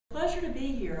pleasure to be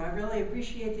here. I really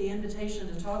appreciate the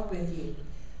invitation to talk with you.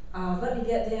 Let me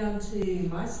get down to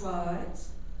my slides.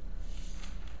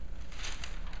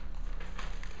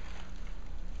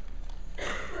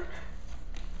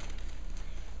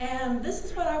 And this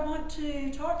is what I want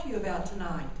to talk to you about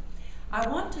tonight. I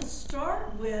want to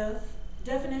start with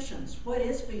definitions. What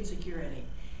is food security?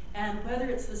 And whether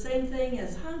it's the same thing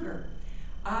as hunger.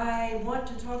 I want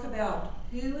to talk about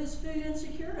who is food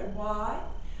insecure and why.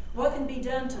 What can be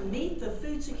done to meet the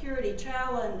food security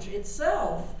challenge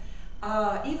itself.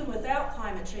 Even without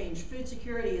climate change, food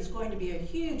security is going to be a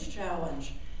huge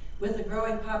challenge with a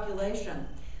growing population.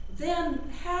 Then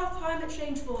how climate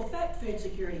change will affect food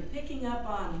security, picking up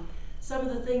on some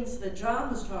of the things that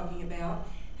John was talking about.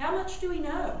 How much do we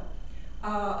know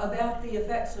about the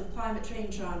effects of climate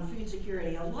change on food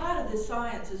security? A lot of this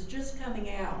science is just coming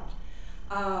out.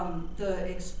 The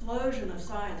explosion of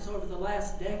science over the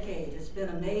last decade has been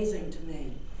amazing to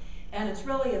me. And it's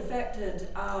really affected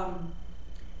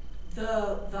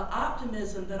the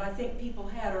optimism that I think people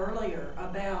had earlier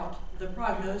about the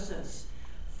prognosis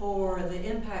for the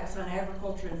impacts on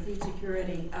agriculture and food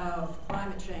security of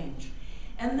climate change.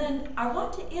 And then I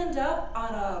want to end up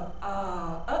on a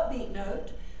upbeat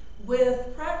note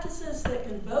with practices that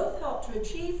can both help to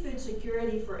achieve food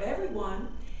security for everyone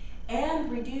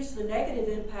and reduce the negative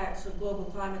impacts of global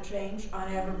climate change on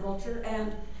agriculture,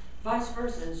 and vice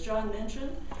versa. As John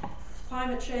mentioned,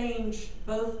 climate change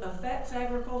both affects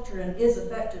agriculture and is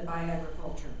affected by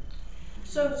agriculture.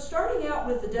 So starting out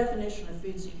with the definition of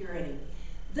food security,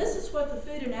 this is what the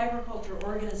Food and Agriculture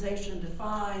Organization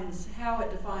defines, how it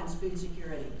defines food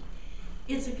security.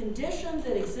 It's a condition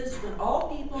that exists when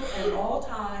all people at all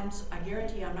times, I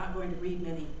guarantee I'm not going to read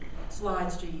many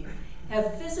slides to you,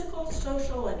 have physical,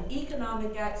 social, and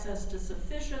economic access to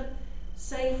sufficient,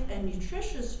 safe, and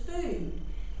nutritious food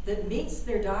that meets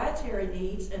their dietary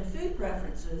needs and food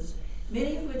preferences,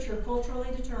 many of which are culturally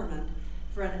determined,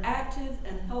 for an active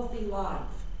and healthy life.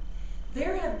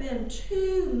 There have been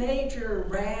two major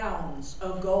rounds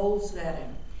of goal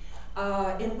setting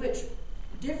in which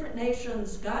different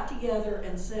nations got together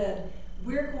and said,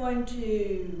 we're going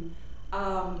to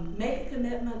make a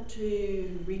commitment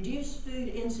to reduce food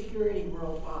insecurity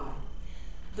worldwide.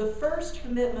 The first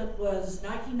commitment was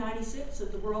 1996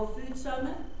 at the World Food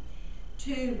Summit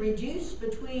to reduce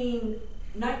between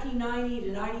 1990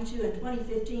 to 92 and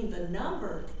 2015 the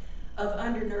number of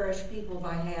undernourished people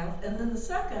by half. And then the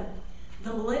second,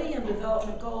 the Millennium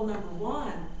Development Goal number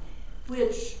 1,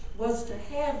 which was to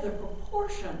have the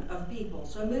proportion of people,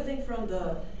 so moving from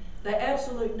the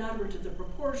absolute number to the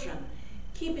proportion,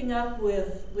 keeping up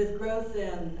with growth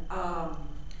in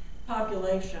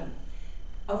population.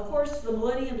 Of course, the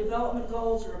Millennium Development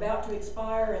Goals are about to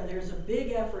expire, and there's a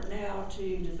big effort now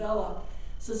to develop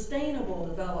sustainable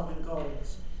development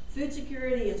goals. Food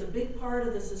security is a big part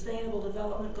of the Sustainable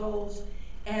Development Goals,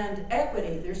 and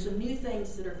equity. There's some new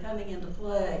things that are coming into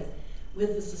play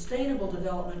with the Sustainable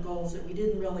Development Goals that we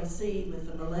didn't really see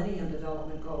with the Millennium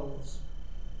Development Goals.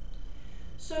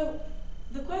 So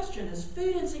the question is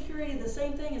food insecurity the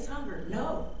same thing as hunger?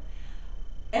 No.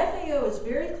 FAO is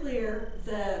very clear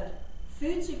that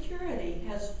food security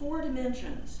has 4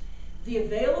 dimensions. The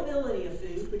availability of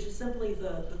food, which is simply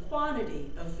the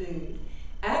quantity of food,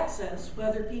 access,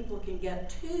 whether people can get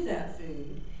to that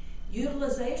food,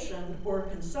 utilization or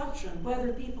consumption,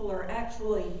 whether people are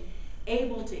actually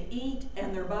able to eat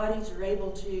and their bodies are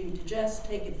able to digest,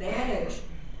 take advantage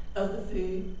of the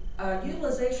food.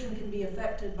 Utilization can be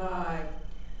affected by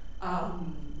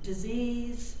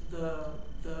disease, the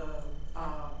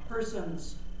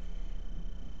person's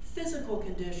physical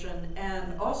condition,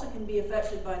 and also can be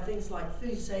affected by things like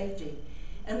food safety.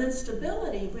 And then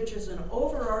stability, which is an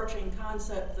overarching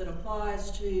concept that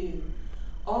applies to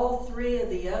all 3 of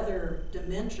the other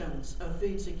dimensions of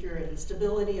food security: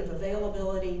 stability of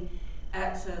availability,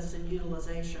 access, and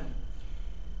utilization.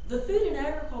 The Food and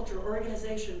Agriculture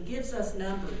Organization gives us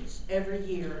numbers every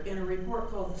year in a report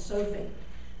called the SOFI,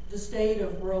 the State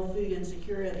of World Food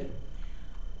Insecurity.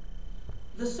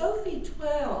 The SOFI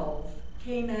 12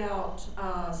 came out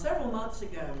several months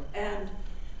ago, and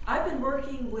I've been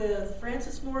working with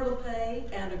Francis Moore Lappé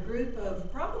and a group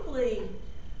of probably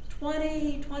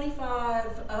 20, 25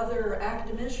 other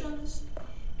academicians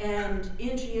and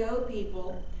NGO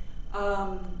people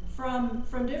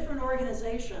from different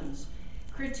organizations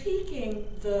critiquing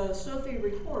the SOFI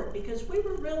report, because we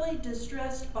were really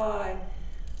distressed by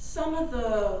some of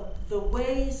the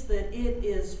ways that it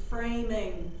is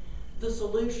framing the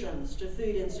solutions to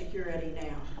food insecurity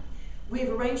now. We've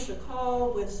arranged a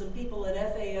call with some people at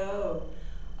FAO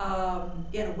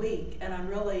in a week, and I'm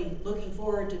really looking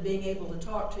forward to being able to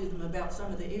talk to them about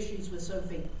some of the issues with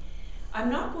SOFI. I'm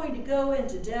not going to go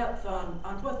into depth on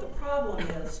what the problem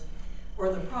is,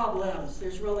 or the problems.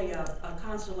 There's really a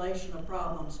constellation of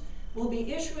problems. We'll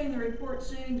be issuing the report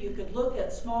soon. You could look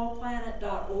at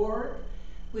smallplanet.org,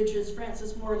 which is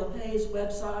Frances Moore Lepay's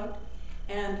website,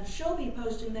 and she'll be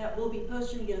posting that. We'll be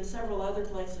posting it in several other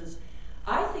places.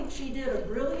 I think she did a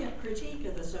brilliant critique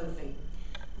of the SOFI.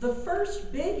 The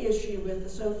first big issue with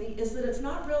the SOFI is that it's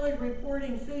not really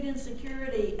reporting food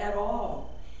insecurity at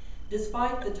all.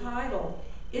 Despite the title,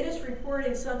 it is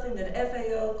reporting something that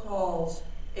FAO calls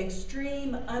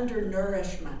extreme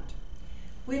undernourishment,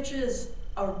 which is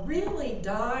a really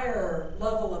dire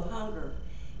level of hunger.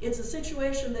 It's a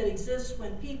situation that exists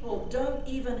when people don't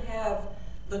even have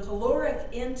the caloric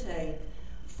intake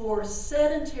for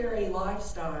sedentary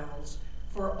lifestyles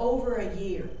for over a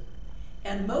year.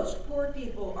 And most poor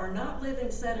people are not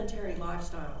living sedentary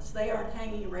lifestyles. They aren't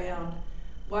hanging around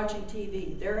watching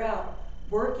TV. They're out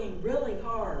working really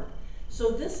hard.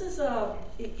 So this is a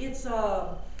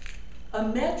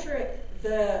metric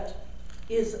that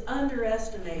is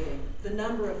underestimating the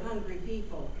number of hungry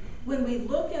people. When we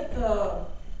look at the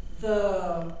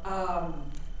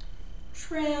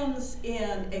trends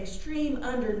in extreme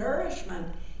undernourishment,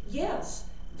 yes,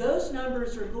 those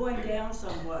numbers are going down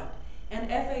somewhat. And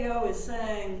FAO is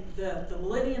saying that the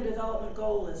Millennium Development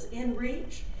Goal is in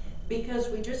reach because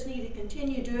we just need to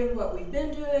continue doing what we've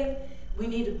been doing. We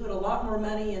need to put a lot more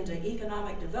money into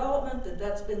economic development,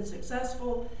 that's been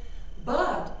successful.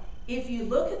 But if you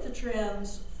look at the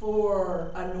trends for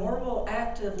a normal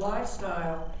active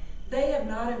lifestyle, they have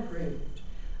not improved.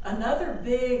 Another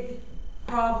big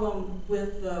problem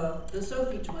with the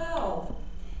SOFI 12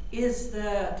 is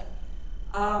that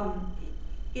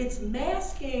it's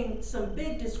masking some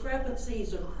big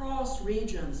discrepancies across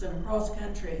regions and across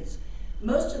countries.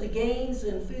 Most of the gains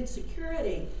in food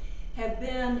security have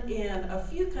been in a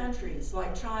few countries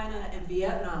like China and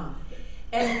Vietnam.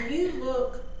 And if you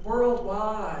look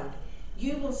worldwide,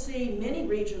 you will see many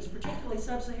regions, particularly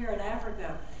sub-Saharan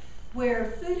Africa,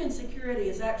 where food insecurity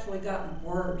has actually gotten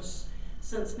worse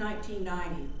since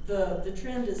 1990. The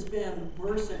trend has been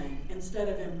worsening instead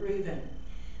of improving.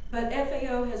 But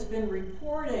FAO has been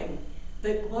reporting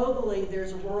that globally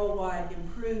there's a worldwide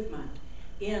improvement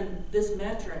in this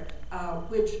metric,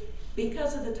 which,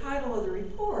 because of the title of the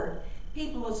report,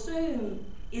 people assume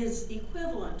is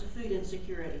equivalent to food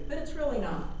insecurity, but it's really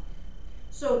not.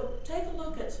 So take a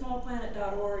look at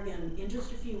smallplanet.org in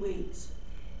just a few weeks,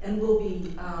 and we'll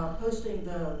be posting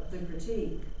the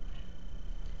critique.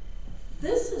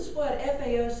 This is what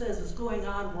FAO says is going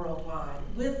on worldwide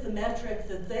with the metric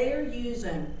that they are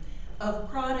using of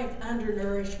chronic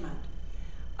undernourishment.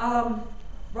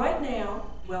 Right now,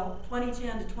 well,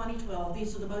 2010 to 2012,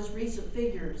 these are the most recent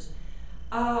figures,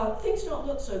 things don't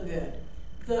look so good.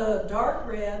 The dark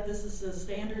red, this is a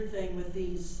standard thing with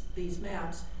these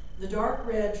maps, the dark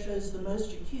red shows the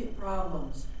most acute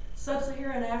problems.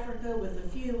 Sub-Saharan Africa with a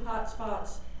few hot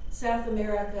spots, South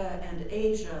America and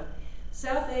Asia.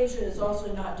 South Asia is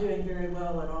also not doing very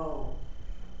well at all.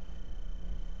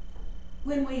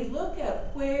 When we look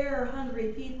at where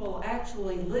hungry people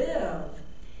actually live,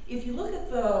 if you look at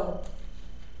oh,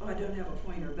 I don't have a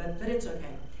pointer, but it's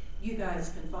okay. You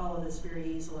guys can follow this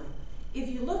very easily. If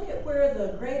you look at where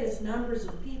the greatest numbers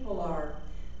of people are,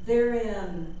 they're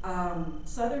in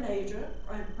Southern Asia,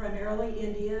 primarily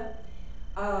India,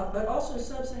 but also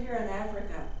Sub-Saharan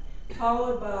Africa,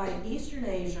 followed by Eastern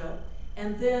Asia,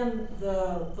 and then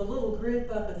the little group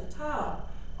up at the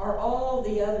top are all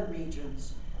the other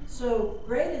regions. So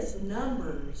greatest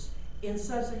numbers in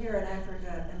Sub-Saharan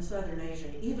Africa and Southern Asia,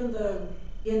 even though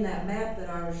in that map that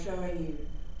I was showing you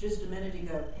just a minute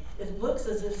ago, it looks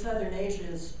as if Southern Asia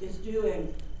is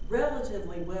doing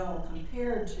relatively well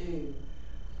compared to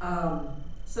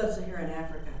Sub-Saharan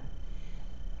Africa.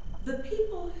 The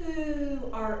people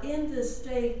who are in this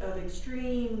state of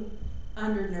extreme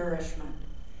undernourishment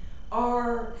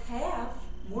are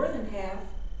more than half,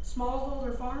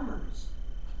 smallholder farmers.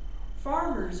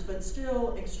 Farmers, but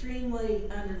still extremely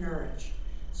undernourished.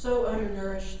 So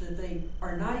undernourished that they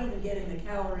are not even getting the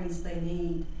calories they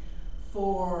need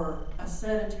for a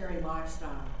sedentary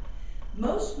lifestyle.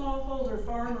 Most smallholder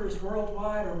farmers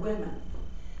worldwide are women.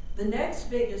 The next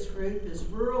biggest group is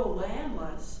rural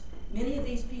landless. Many of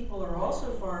these people are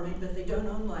also farming, but they don't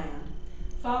own land.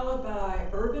 Followed by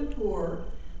urban poor,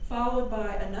 followed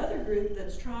by another group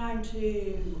that's trying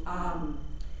to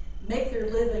make their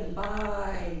living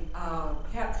by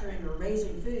capturing or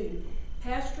raising food.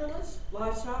 Pastoralists,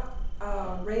 livestock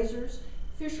raisers,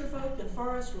 fisher folk, and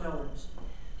forest dwellers.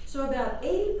 So about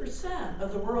 80%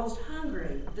 of the world's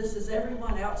hungry, this is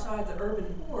everyone outside the urban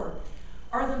core,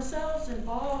 are themselves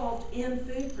involved in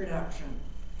food production.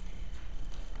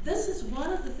 This is one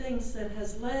of the things that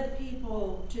has led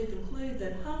people to conclude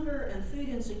that hunger and food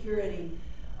insecurity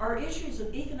are issues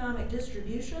of economic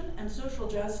distribution and social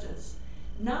justice,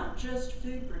 not just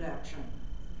food production.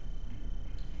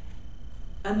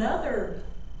 Another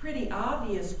pretty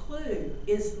obvious clue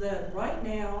is that right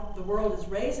now the world is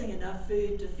raising enough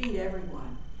food to feed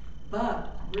everyone,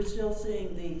 but we're still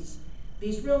seeing these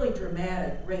really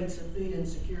dramatic rates of food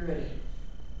insecurity.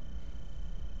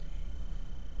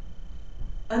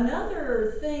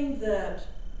 Another thing that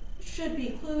should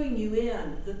be cluing you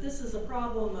in that this is a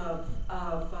problem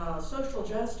of social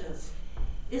justice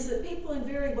is that people in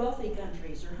very wealthy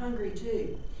countries are hungry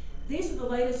too. These are the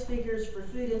latest figures for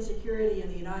food insecurity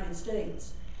in the United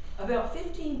States. About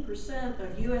 15%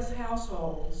 of U.S.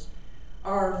 households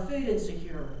are food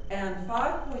insecure, and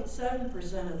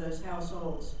 5.7% of those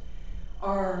households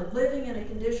are living in a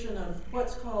condition of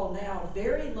what's called now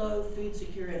very low food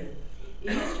security.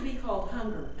 It used to be called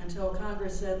hunger until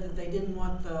Congress said that they didn't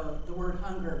want the word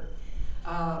hunger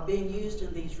being used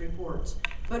in these reports.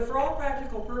 But for all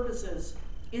practical purposes,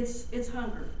 it's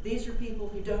hunger. These are people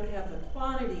who don't have the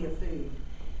quantity of food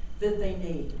that they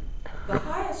need. The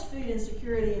highest food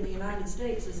insecurity in the United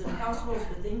States is in households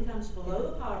with incomes below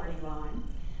the poverty line,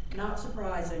 not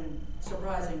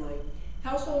surprisingly.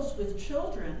 Households with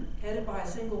children headed by a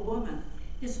single woman,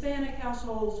 Hispanic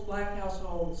households, Black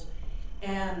households,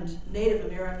 and Native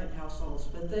American households,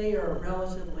 but they are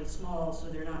relatively small, so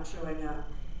they're not showing up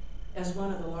as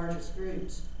one of the largest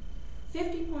groups.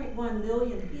 50.1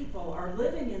 million people are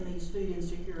living in these food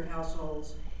insecure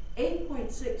households,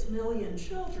 8.6 million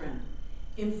children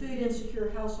in food insecure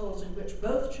households in which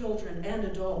both children and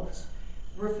adults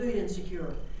were food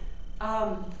insecure.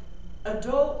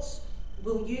 Adults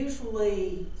will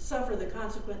usually suffer the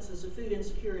consequences of food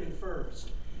insecurity first.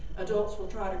 Adults will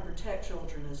try to protect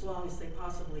children as long as they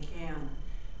possibly can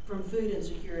from food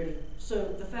insecurity. So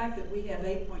the fact that we have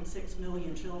 8.6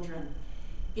 million children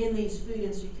in these food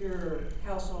insecure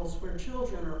households where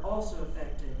children are also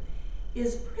affected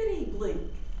is pretty bleak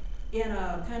in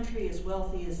a country as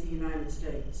wealthy as the United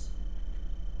States.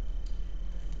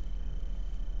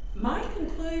 My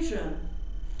conclusion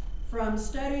from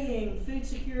studying food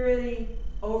security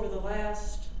over the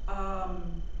last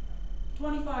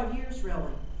 25 years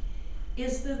really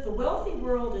is that the wealthy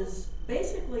world is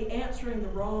basically answering the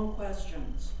wrong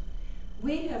questions.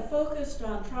 We have focused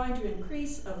on trying to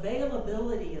increase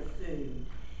availability of food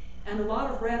and a lot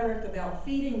of rhetoric about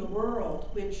feeding the world,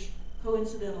 which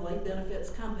coincidentally benefits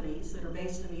companies that are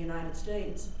based in the United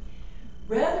States,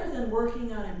 rather than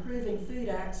working on improving food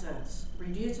access,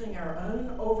 reducing our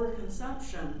own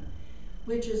overconsumption,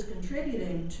 which is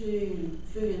contributing to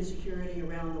food insecurity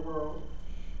around the world,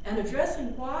 and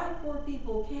addressing why poor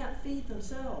people can't feed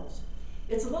themselves.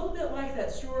 It's a little bit like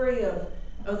that story of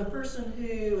the person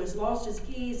who has lost his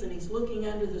keys and he's looking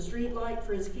under the street light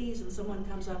for his keys, and someone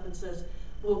comes up and says,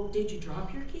 well, did you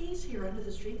drop your keys here under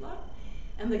the street light?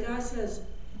 And the guy says,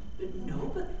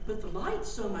 no, but the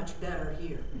light's so much better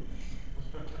here.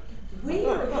 We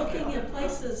are looking at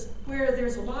places where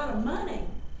there's a lot of money,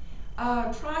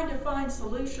 trying to find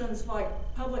solutions like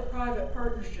public-private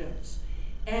partnerships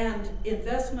and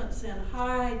investments in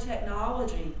high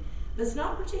technology that's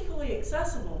not particularly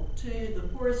accessible to the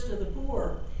poorest of the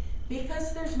poor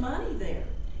because there's money there,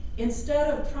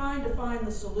 instead of trying to find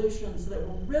the solutions that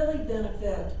will really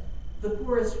benefit the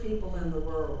poorest people in the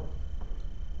world.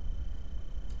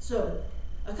 So,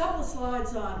 a couple of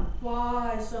slides on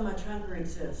why so much hunger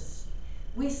exists.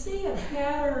 We see a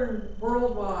pattern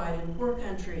worldwide in poor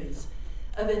countries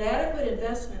of inadequate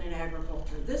investment in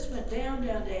agriculture. This went down,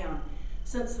 down, down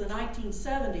since the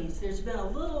 1970s. There's been a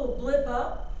little blip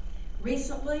up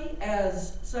recently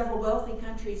as several wealthy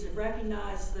countries have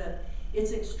recognized that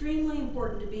it's extremely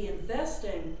important to be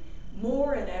investing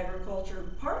more in agriculture,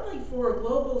 partly for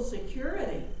global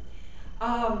security.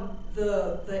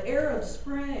 The Arab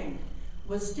Spring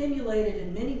was stimulated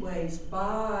in many ways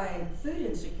by food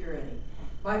insecurity,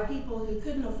 by people who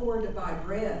couldn't afford to buy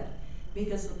bread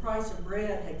because the price of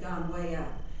bread had gone way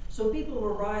up. So people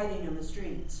were rioting in the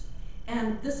streets.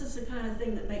 And this is the kind of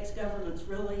thing that makes governments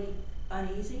really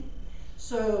uneasy.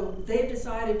 So they've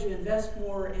decided to invest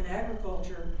more in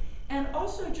agriculture, and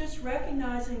also just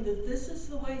recognizing that this is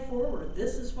the way forward.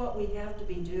 This is what we have to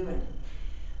be doing.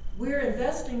 We're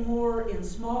investing more in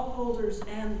smallholders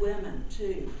and women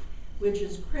too, which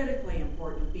is critically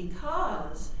important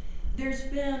because there's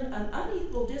been an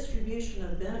unequal distribution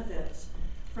of benefits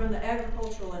from the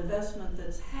agricultural investment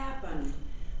that's happened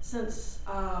since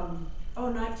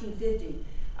 1950.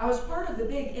 I was part of the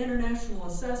big international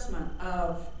assessment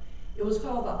of, it was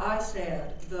called the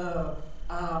ISTAD, the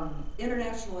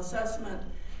International Assessment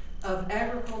of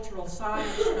Agricultural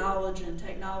Science, Knowledge, and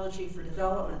Technology for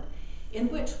Development, in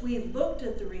which we looked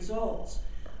at the results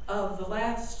of the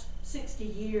last 60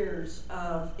 years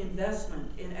of investment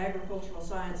in agricultural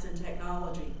science and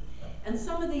technology. And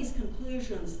some of these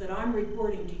conclusions that I'm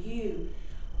reporting to you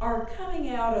are coming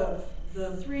out of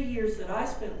the 3 years that I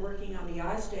spent working on the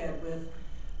ISTAD with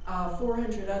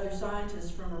 400 other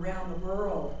scientists from around the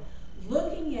world,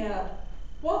 looking at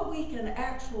what we can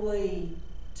actually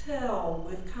tell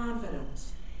with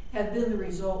confidence have been the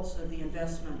results of the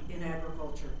investment in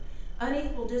agriculture.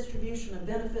 Unequal distribution of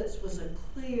benefits was a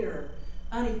clear,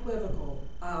 unequivocal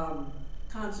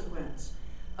consequence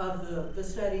of the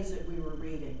studies that we were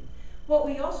reading. What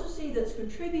we also see that's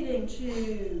contributing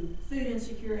to food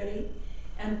insecurity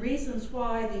and reasons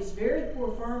why these very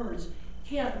poor farmers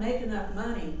can't make enough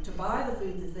money to buy the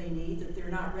food that they need, that they're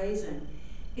not raising,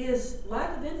 is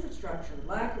lack of infrastructure,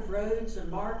 lack of roads and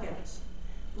markets,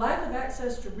 lack of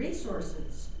access to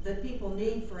resources that people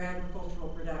need for agricultural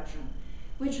production,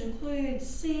 which includes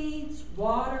seeds,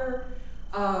 water,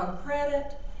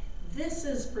 credit. This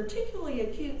is particularly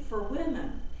acute for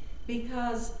women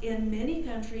because in many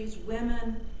countries,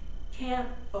 women can't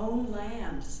own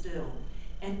land still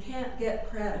and can't get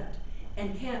credit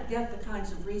and can't get the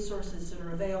kinds of resources that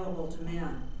are available to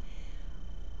men.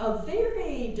 A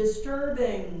very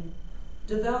disturbing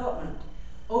development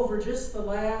over just the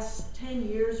last 10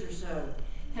 years or so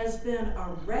has been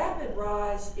a rapid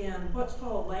rise in what's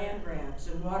called land grabs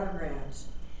and water grabs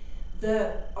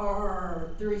that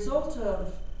are the result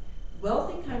of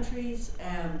wealthy countries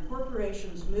and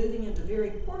corporations moving into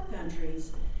very poor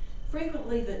countries,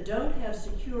 frequently that don't have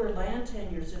secure land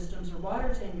tenure systems or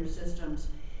water tenure systems,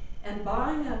 and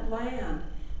buying up land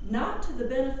not to the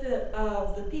benefit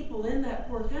of the people in that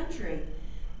poor country,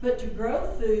 but to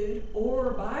grow food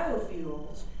or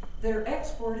biofuels that are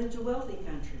exported to wealthy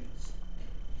countries.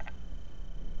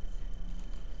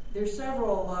 There's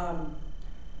several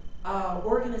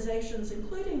organizations,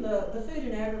 including the Food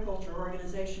and Agriculture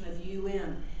Organization of the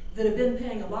UN, that have been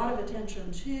paying a lot of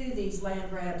attention to these land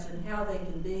grabs and how they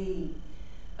can be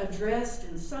addressed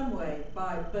in some way.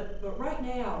 But right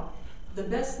now, the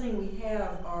best thing we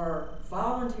have are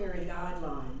voluntary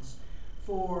guidelines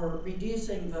for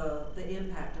reducing the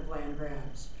impact of land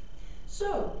grabs.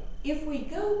 So, if we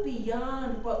go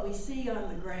beyond what we see on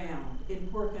the ground in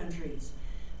poor countries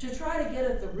to try to get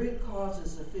at the root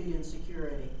causes of food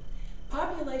insecurity,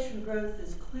 population growth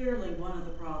is clearly one of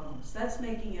the problems. That's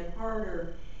making it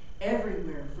harder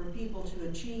everywhere for people to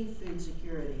achieve food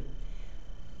security.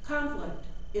 Conflict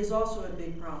is also a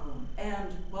big problem, and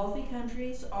wealthy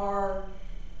countries are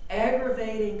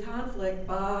aggravating conflict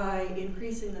by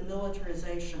increasing the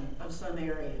militarization of some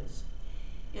areas.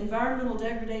 Environmental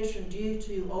degradation due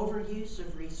to overuse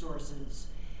of resources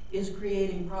is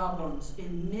creating problems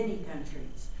in many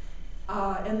countries.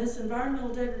 And this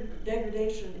environmental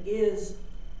degradation is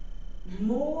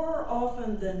more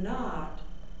often than not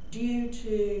due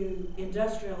to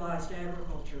industrialized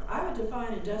agriculture. I would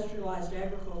define industrialized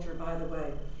agriculture, by the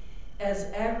way,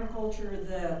 as agriculture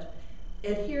that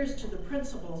adheres to the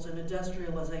principles of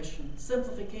industrialization: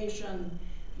 simplification,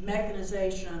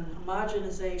 mechanization,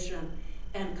 homogenization,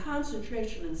 and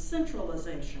concentration and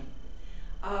centralization.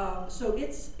 So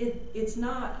it's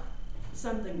not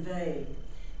something vague.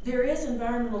 There is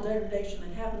environmental degradation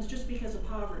that happens just because of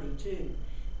poverty, too.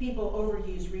 People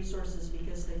overuse resources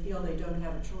because they feel they don't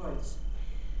have a choice.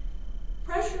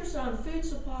 Pressures on food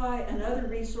supply and other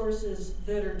resources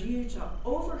that are due to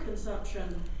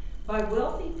overconsumption by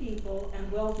wealthy people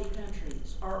and wealthy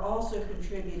countries are also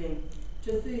contributing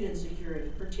to food insecurity,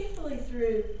 particularly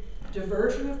through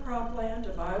diversion of cropland to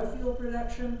biofuel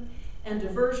production and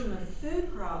diversion of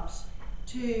food crops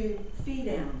to feed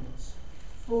animals.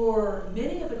 For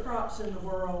many of the crops in the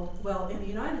world, well, in the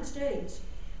United States,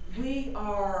 we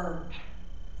are,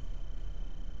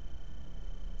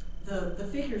 the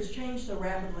figures change so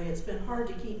rapidly, it's been hard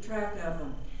to keep track of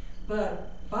them.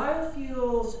 But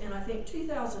biofuels in, I think,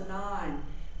 2009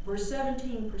 were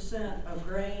 17% of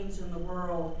grains in the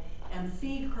world, and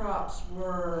feed crops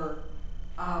were,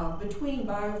 between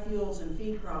biofuels and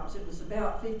feed crops, it was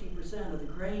about 50% of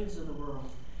the grains of the world.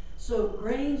 So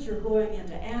grains are going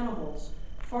into animals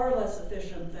far less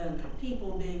efficient than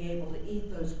people being able to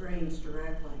eat those grains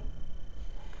directly.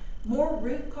 More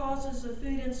root causes of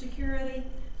food insecurity: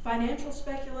 financial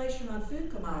speculation on food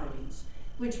commodities,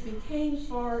 which became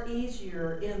far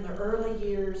easier in the early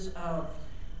years of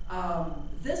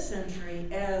this century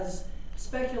as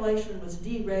speculation was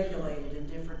deregulated in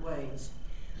different ways.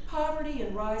 Poverty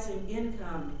and rising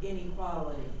income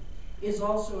inequality is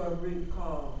also a root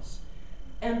cause.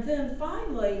 And then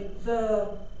finally,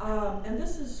 and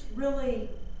this is really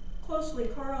closely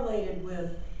correlated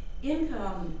with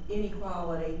income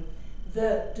inequality,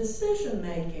 that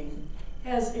decision-making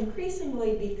has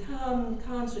increasingly become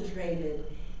concentrated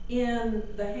in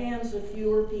the hands of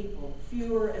fewer people,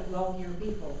 fewer and wealthier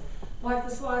people. Like the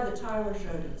slide that Tyler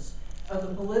showed us of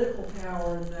the political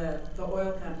power that the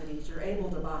oil companies are able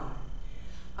to buy.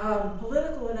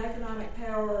 Political and economic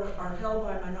power are held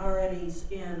by minorities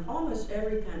in almost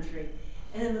every country.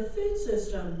 And in the food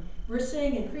system, we're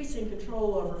seeing increasing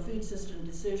control over food system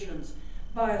decisions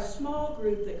by a small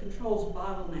group that controls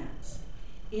bottlenecks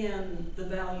in the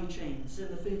value chains, in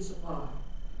the food supply.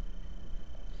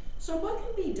 So what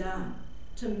can be done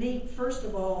to meet, first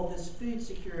of all, this food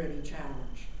security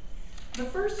challenge? The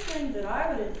first thing that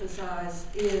I would emphasize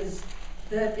is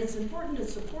that it's important to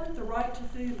support the right to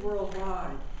food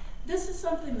worldwide. This is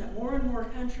something that more and more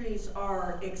countries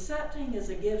are accepting as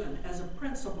a given, as a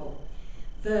principle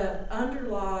that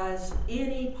underlies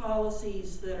any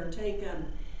policies that are taken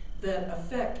that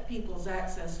affect people's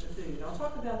access to food. I'll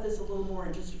talk about this a little more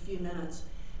in just a few minutes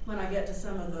when I get to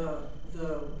some of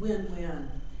the win-win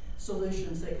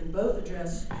solutions that can both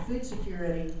address food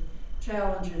security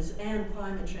challenges and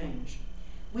climate change.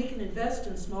 We can invest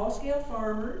in small-scale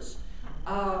farmers,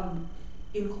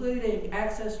 including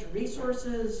access to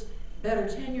resources, better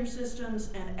tenure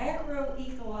systems, and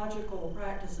agroecological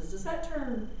practices. Is that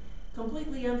term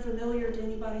completely unfamiliar to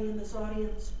anybody in this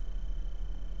audience?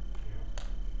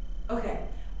 Okay.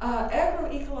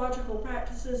 Agroecological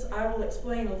practices, I will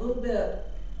explain a little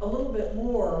bit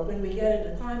more when we get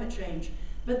into climate change,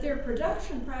 but they're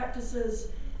production practices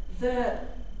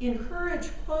that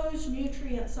encourage closed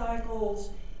nutrient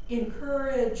cycles,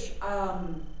 encourage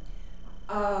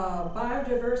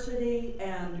biodiversity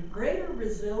and greater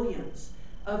resilience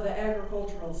of the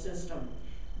agricultural system.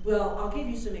 Well, I'll give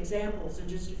you some examples in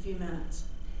just a few minutes.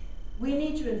 We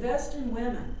need to invest in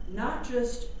women, not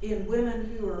just in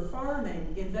women who are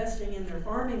farming, investing in their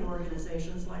farming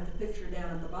organizations like the picture down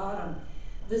at the bottom.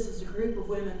 This is a group of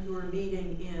women who are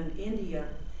meeting in India.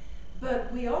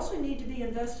 But we also need to be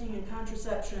investing in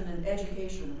contraception and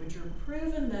education, which are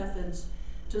proven methods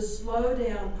to slow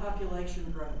down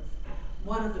population growth.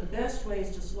 One of the best ways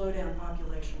to slow down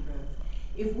population growth.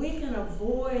 If we can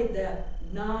avoid that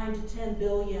 9 to 10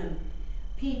 billion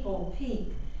people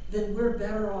peak, then we're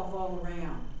better off all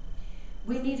around.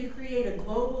 We need to create a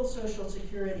global social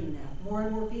security net. More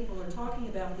and more people are talking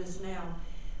about this now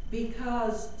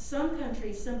because some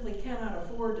countries simply cannot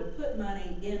afford to put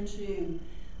money into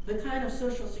the kind of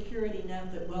social security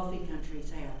net that wealthy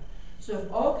countries have. So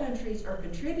if all countries are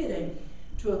contributing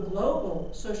to a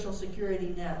global social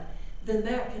security net, then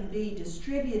that can be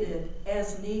distributed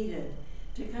as needed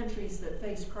to countries that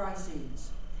face crises.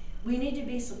 We need to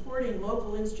be supporting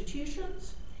local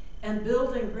institutions and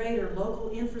building greater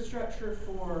local infrastructure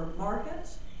for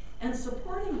markets and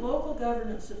supporting local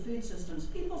governance of food systems,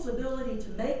 people's ability to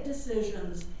make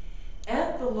decisions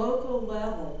at the local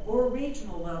level or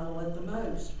regional level at the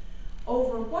most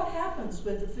over what happens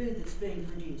with the food that's being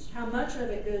produced, how much of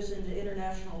it goes into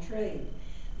international trade,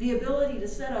 the ability to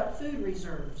set up food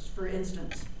reserves, for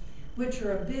instance, which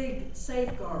are a big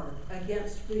safeguard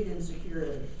against food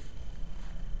insecurity.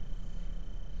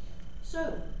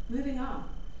 So, moving on.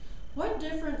 What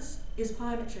difference is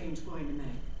climate change going to make?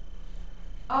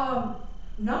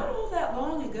 Not all that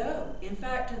long ago, in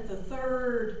fact, at the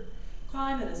third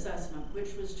climate assessment,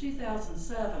 which was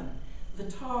 2007, the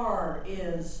TAR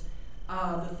is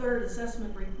the third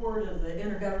assessment report of the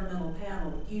Intergovernmental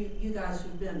Panel. You guys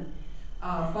who've been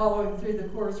following through the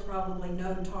course probably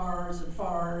know TARs and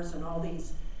FARs and all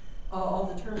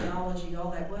the terminology,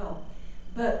 all that well.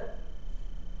 But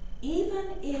even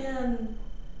in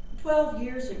 12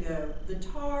 years ago, the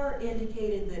TAR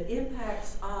indicated that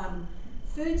impacts on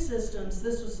food systems,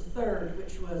 this was the third,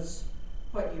 which was,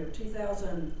 what year,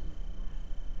 2001,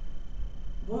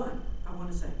 I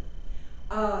want to say,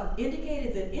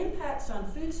 indicated that impacts on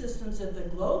food systems at the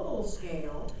global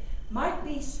scale might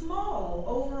be small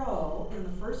overall in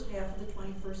the first half of the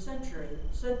 21st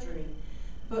century,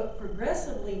 but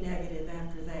progressively negative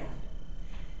after that.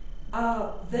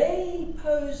 They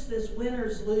pose this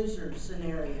winners-losers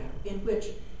scenario in which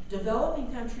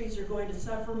developing countries are going to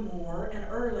suffer more and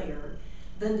earlier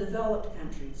than developed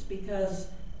countries because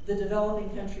the developing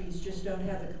countries just don't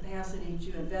have the capacity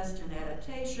to invest in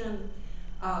adaptation.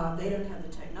 They don't have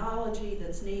the technology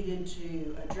that's needed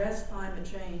to address climate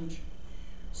change.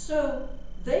 So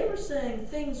they were saying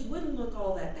things wouldn't look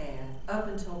all that bad up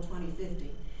until 2050.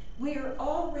 We are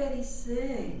already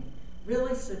seeing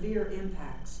really severe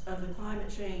impacts of the climate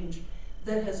change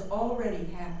that has already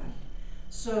happened.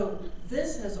 So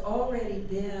this has already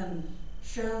been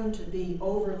shown to be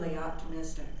overly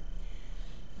optimistic.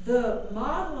 The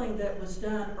modeling that was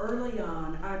done early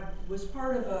on, I was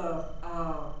part of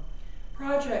a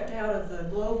project out of the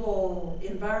Global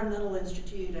Environmental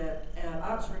Institute at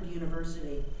Oxford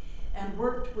University, and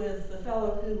worked with the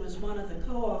fellow who was one of the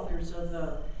co-authors of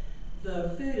the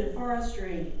Food and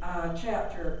Forestry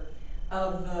chapter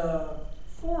of the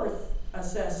fourth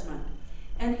assessment.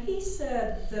 And he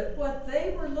said that what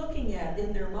they were looking at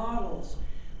in their models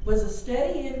was a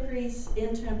steady increase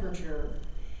in temperature,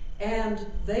 and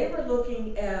they were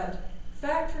looking at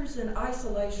factors in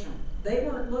isolation. They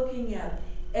weren't looking at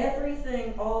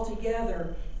everything all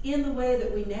together in the way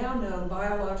that we now know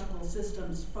biological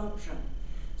systems function.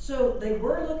 So they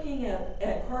were looking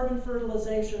at carbon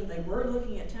fertilization, they were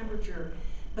looking at temperature,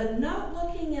 but not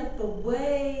looking at the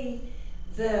way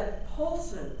that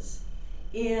pulses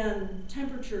in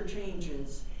temperature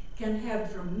changes can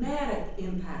have dramatic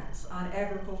impacts on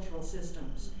agricultural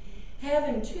systems.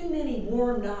 Having too many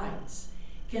warm nights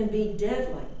can be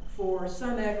deadly for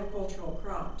some agricultural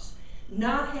crops.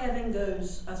 Not having a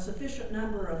sufficient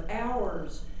number of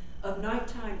hours of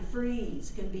nighttime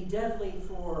freeze can be deadly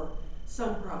for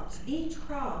some crops. Each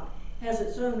crop has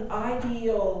its own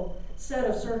ideal set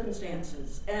of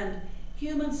circumstances, and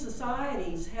human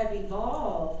societies have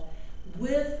evolved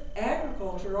with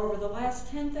agriculture over the last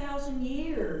 10,000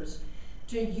 years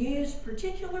to use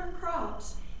particular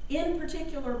crops in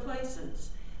particular places.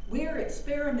 We're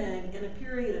experimenting in a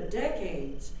period of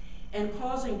decades and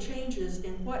causing changes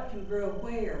in what can grow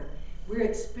where. We're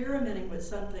experimenting with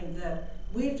something that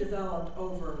we've developed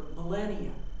over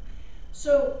millennia.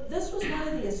 So this was one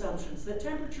of the assumptions, that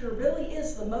temperature really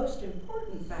is the most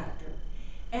important factor.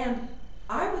 And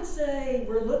I would say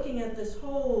we're looking at this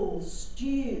whole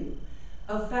stew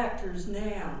of factors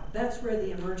now. That's where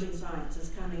the emerging science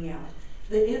is coming out.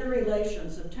 The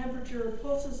interrelations of temperature,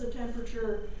 pulses of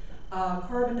temperature,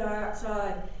 carbon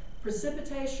dioxide,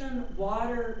 precipitation,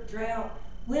 water, drought,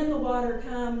 when the water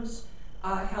comes,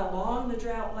 how long the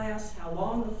drought lasts, how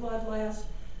long the flood lasts.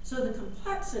 So the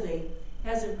complexity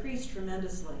has increased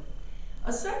tremendously.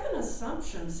 A second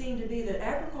assumption seemed to be that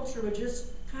agriculture would just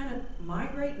kind of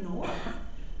migrate north,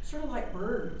 sort of like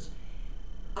birds.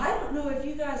 I don't know if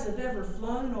you guys have ever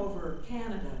flown over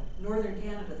Canada, northern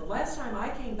Canada. The last time I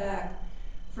came back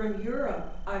from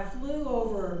Europe, I flew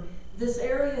over this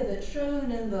area that's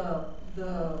shown in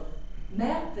the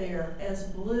map there as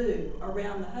blue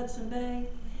around the Hudson Bay.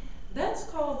 That's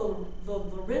called the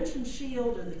Laurentian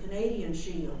Shield or the Canadian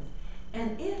Shield.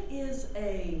 And it is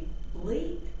a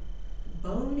bleak,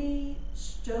 bony,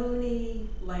 stony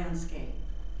landscape.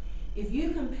 If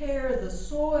you compare the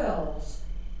soils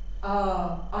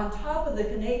on top of the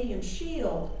Canadian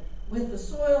Shield with the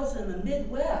soils in the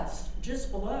Midwest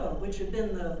just below, which have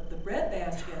been the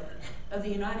breadbasket of the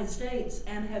United States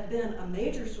and have been a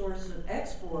major source of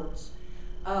exports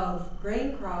of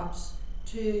grain crops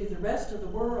to the rest of the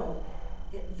world,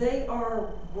 they are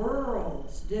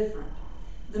worlds different.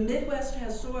 The Midwest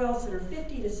has soils that are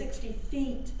 50 to 60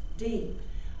 feet deep.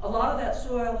 A lot of that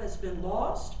soil has been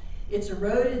lost. It's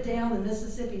eroded down the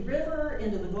Mississippi River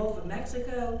into the Gulf of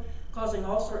Mexico, causing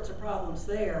all sorts of problems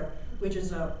there, which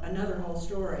is another whole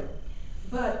story.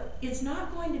 But it's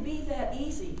not going to be that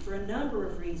easy for a number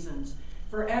of reasons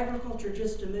for agriculture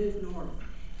just to move north.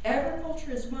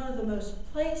 Agriculture is one of the most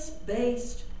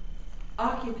place-based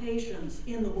occupations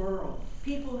in the world.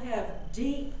 People have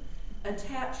deep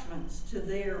attachments to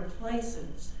their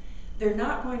places. They're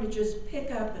not going to just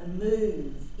pick up and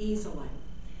move easily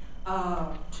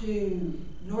to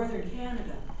northern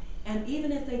Canada. And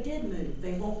even if they did move,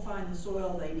 they won't find the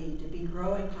soil they need to be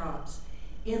growing crops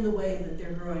in the way that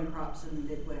they're growing crops in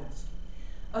the Midwest.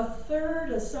 A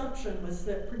third assumption was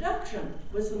that production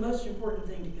was the most important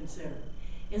thing to consider,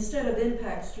 instead of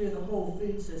impacts through the whole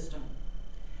food system.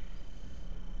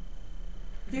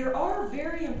 There are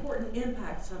very important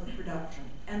impacts of production,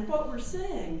 and what we're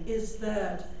seeing is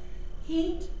that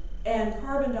heat and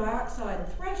carbon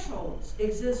dioxide thresholds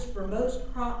exist for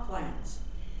most crop plants.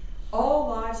 All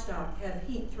livestock have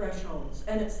heat thresholds,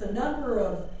 and it's the number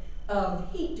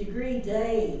of heat degree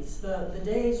days, the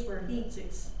days where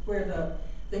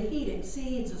the heat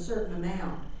exceeds a certain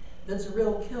amount, that's a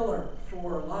real killer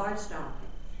for livestock.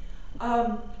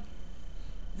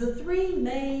 The three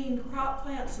main crop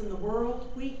plants in the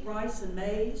world, wheat, rice, and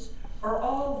maize, are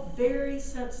all very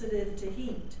sensitive to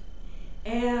heat.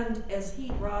 And as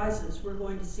heat rises, we're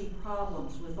going to see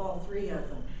problems with all three of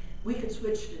them. We could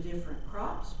switch to different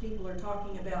crops. People are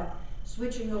talking about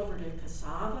switching over to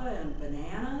cassava and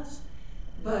bananas,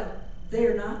 but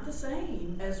they're not the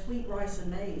same as wheat, rice,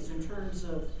 and maize in terms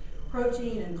of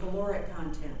protein and caloric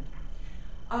content.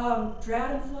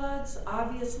 Drought and floods,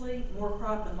 obviously, more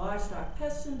crop and livestock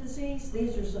pests and disease.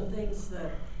 These are some things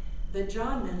that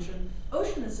John mentioned.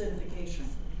 Ocean acidification,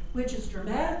 which is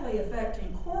dramatically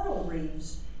affecting coral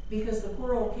reefs because the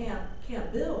coral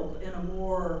can't build in a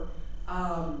more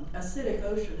acidic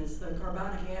ocean as the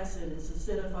carbonic acid is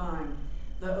acidifying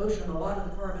the ocean. A lot of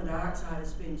the carbon dioxide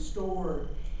is being stored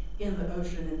in the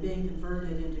ocean and being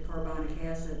converted into carbonic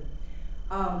acid.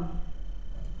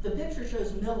 The picture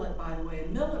shows millet, by the way,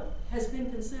 and millet has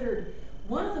been considered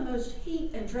one of the most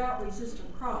heat and drought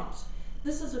resistant crops.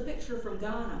 This is a picture from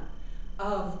Ghana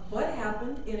of what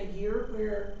happened in a year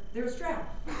where there was drought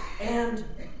and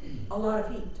a lot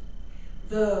of heat.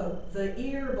 The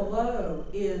ear below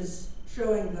is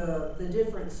showing the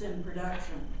difference in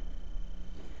production.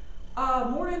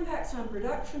 More impacts on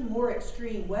production, more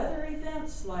extreme weather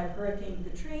events like Hurricane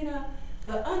Katrina,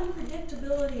 the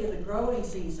unpredictability of the growing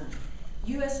season.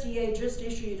 USDA just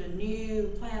issued a new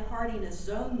plant hardiness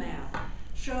zone map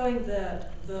showing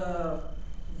that the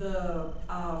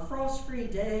frost-free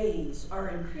days are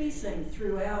increasing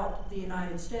throughout the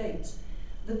United States.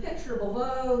 The picture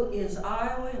below is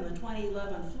Iowa in the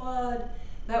 2011 flood.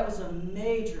 That was a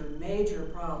major, major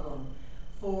problem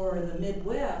for the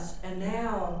Midwest, and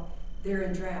now they're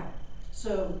in drought.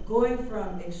 So going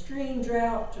from extreme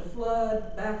drought to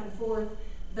flood, back and forth,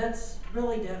 that's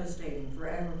really devastating for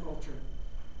agriculture.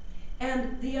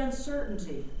 And the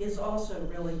uncertainty is also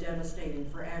really devastating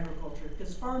for agriculture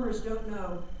because farmers don't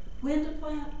know when to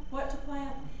plant, what to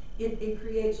plant. It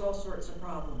creates all sorts of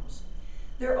problems.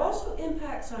 There are also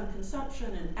impacts on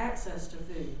consumption and access to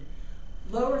food.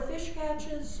 Lower fish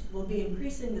catches will be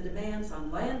increasing the demands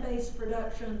on land-based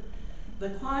production. The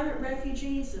climate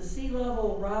refugees, as sea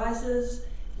level rises,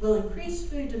 will increase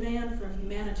food demand from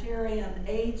humanitarian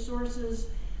aid sources,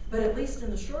 but at least in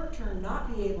the short term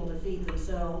not be able to feed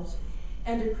themselves.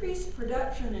 And decreased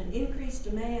production and increased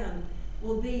demand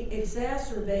will be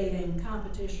exacerbating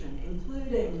competition,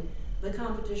 including the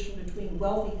competition between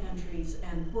wealthy countries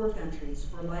and poor countries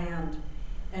for land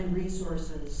and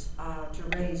resources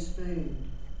to raise food,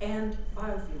 and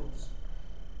biofuels.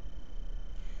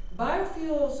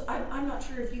 Biofuels, I'm not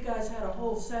sure if you guys had a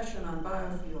whole session on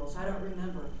biofuels, I don't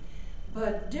remember,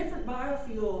 but different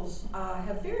biofuels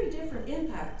have very different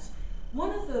impacts.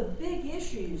 One of the big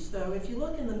issues, though, if you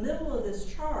look in the middle of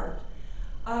this chart,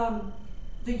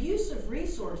 the use of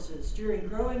resources during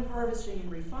growing, harvesting, and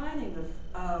refining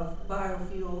of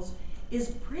biofuels is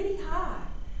pretty high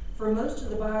for most of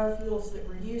the biofuels that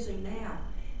we're using now.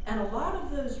 And a lot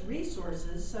of those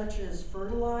resources, such as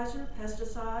fertilizer,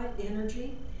 pesticide,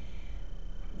 energy,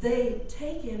 they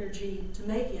take energy to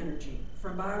make energy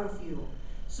from biofuel.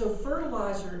 So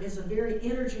fertilizer is a very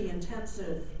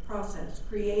energy-intensive process.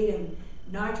 Creating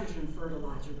nitrogen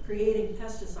fertilizer, creating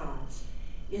pesticides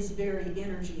is very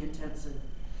energy-intensive.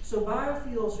 So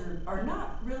biofuels are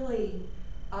not really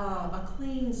a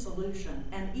clean solution,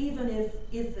 and even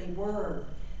if they were,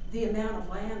 the amount of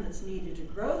land that's needed to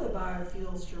grow the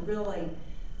biofuels to really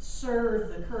serve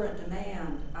the current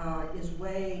demand is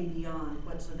way beyond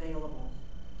what's available.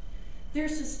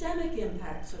 There's systemic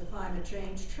impacts of climate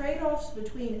change, trade-offs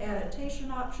between adaptation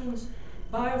options.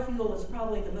 Biofuel is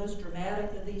probably the most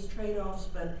dramatic of these trade-offs,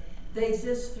 but they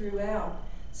exist throughout.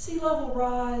 Sea level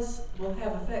rise will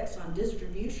have effects on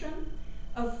distribution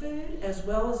of food as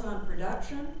well as on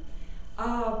production.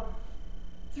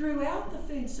 Throughout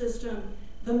the food system,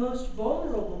 the most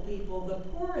vulnerable people, the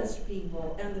poorest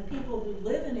people, and the people who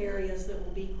live in areas that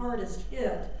will be hardest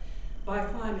hit by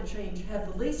climate change have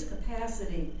the least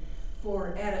capacity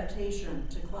for adaptation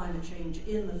to climate change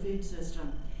in the food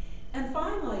system. And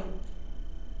finally,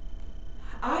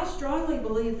 I strongly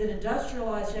believe that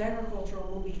industrialized agriculture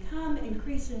will become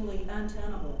increasingly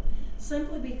untenable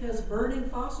simply because burning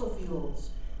fossil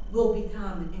fuels will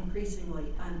become increasingly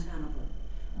untenable.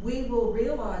 We will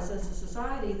realize as a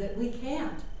society that we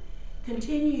can't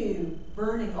continue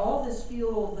burning all this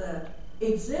fuel that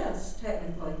exists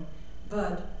technically,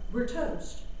 but we're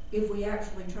toast if we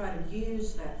actually try to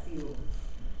use that fuel.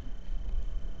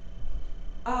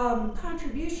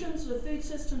 Contributions of food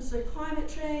systems to climate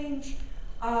change.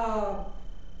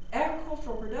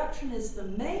 Agricultural production is the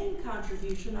main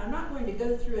contribution. I'm not going to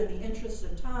go through in the interest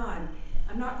of time.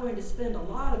 I'm not going to spend a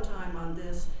lot of time on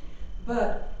this,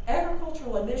 but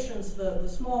agricultural emissions, the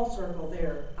small circle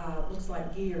there, looks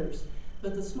like gears.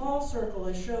 but the small circle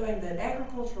is showing that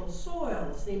agricultural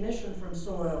soils, the emission from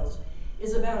soils,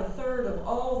 is about 1/3 of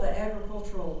all the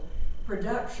agricultural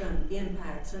production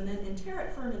impacts. And then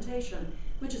enteric fermentation,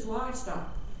 which is livestock,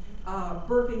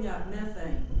 burping up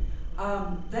methane,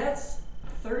 that's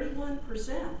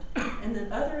 31%. And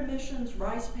then other emissions,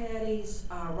 rice paddies,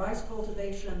 rice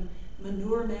cultivation,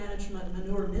 manure management,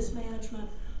 manure mismanagement,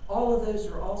 all of those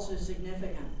are also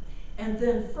significant. And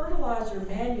then fertilizer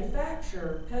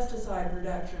manufacture, pesticide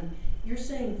production, you're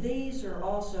seeing these are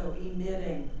also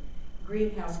emitting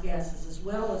greenhouse gases, as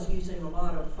well as using a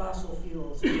lot of fossil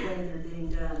fuels the way they're being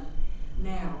done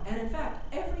now. And in fact,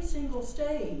 every single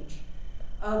stage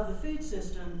of the food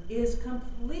system is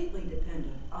completely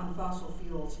dependent on fossil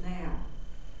fuels now.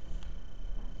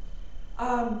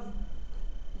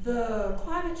 The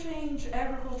Climate Change,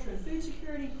 Agriculture, and Food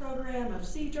Security Program of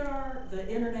CJAR, the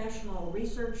international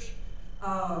research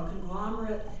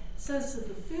conglomerate, says that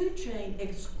the food chain,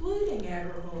 excluding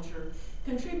agriculture,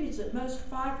 contributes at most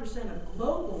 5% of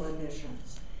global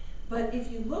emissions. But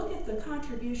if you look at the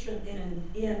contribution in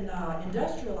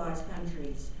industrialized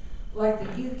countries, like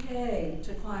the UK,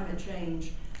 to climate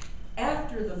change,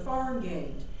 after the farm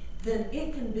gate, then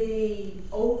it can be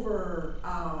over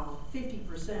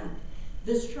 50%.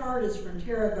 This chart is from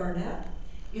Tara Garnett.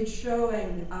 It's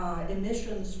showing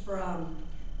emissions from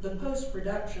the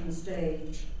post-production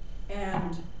stage,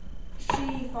 and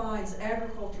she finds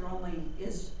agriculture only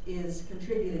is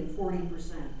contributing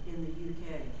 40% in the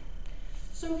UK.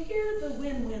 So here are the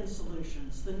win-win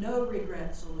solutions, the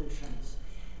no-regret solutions.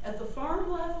 At the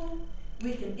farm level,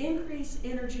 we can increase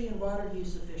energy and water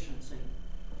use efficiency.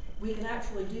 We can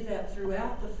actually do that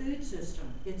throughout the food system.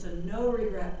 It's a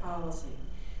no-regret policy.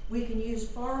 We can use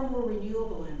far more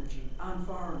renewable energy on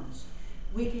farms.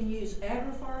 We can use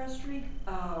agroforestry,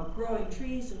 growing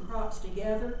trees and crops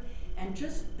together, and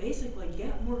just basically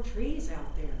get more trees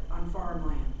out there on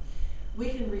farmland.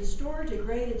 We can restore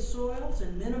degraded soils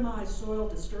and minimize soil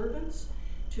disturbance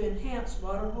to enhance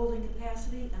water holding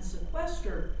capacity and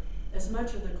sequester as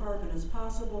much of the carbon as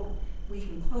possible. We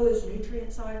can close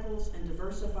nutrient cycles and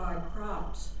diversify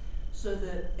crops so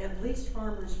that at least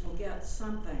farmers will get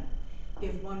something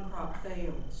if one crop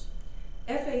fails.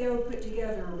 FAO put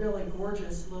together a really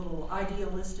gorgeous little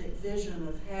idealistic vision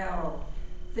of how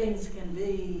things can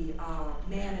be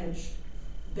managed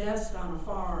best on a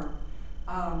farm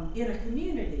in a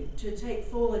community to take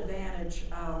full advantage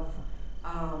of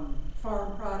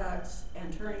farm products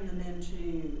and turning them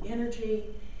into energy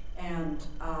and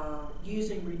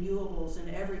using renewables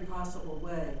in every possible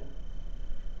way.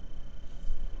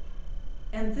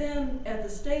 And then at the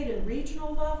state and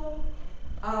regional level,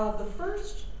 the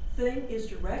first thing is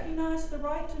to recognize the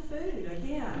right to food,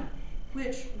 again,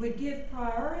 which would give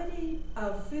priority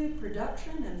of food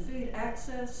production and food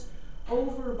access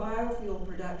over biofuel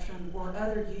production or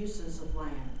other uses of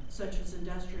land, such as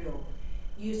industrial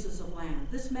uses of land.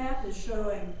 This map is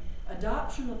showing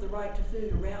adoption of the right to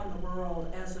food around the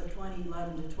world as of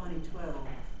 2011 to 2012.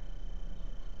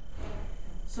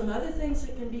 Some other things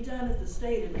that can be done at the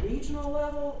state and regional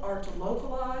level are to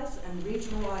localize and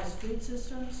regionalize food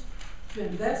systems, to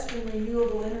invest in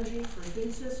renewable energy for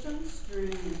food systems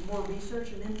through more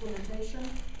research and implementation,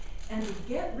 and to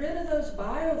get rid of those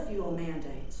biofuel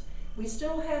mandates. We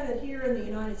still have it here in the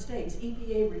United States.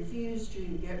 EPA refused to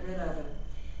get rid of it.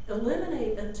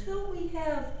 Eliminate until we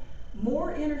have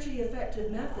more energy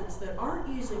effective methods that aren't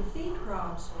using feed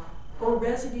crops or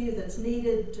residue that's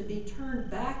needed to be turned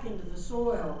back into the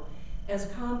soil as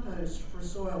compost for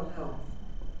soil health.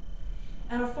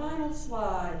 And a final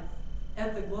slide.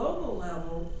 At the global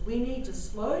level, we need to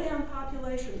slow down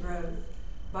population growth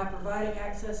by providing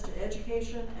access to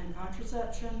education and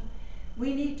contraception.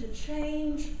 We need to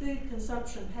change food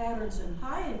consumption patterns in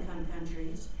high-income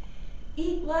countries.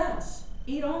 Eat less.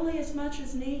 Eat only as much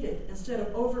as needed instead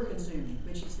of over-consuming,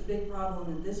 which is the big problem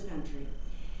in this country.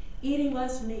 Eating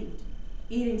less meat.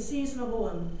 Eating seasonal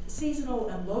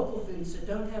and local foods that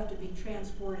don't have to be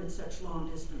transported such long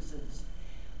distances.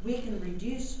 We can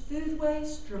reduce food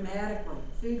waste dramatically.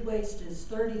 Food waste is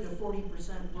 30 to 40%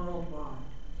 worldwide.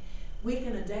 We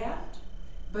can adapt,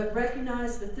 but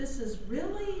recognize that this is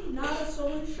really not a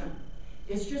solution.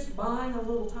 It's just buying a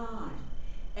little time.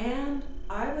 And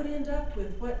I would end up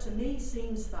with what to me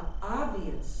seems the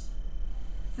obvious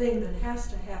thing that has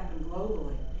to happen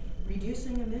globally,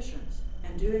 reducing emissions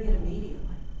and doing it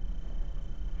immediately.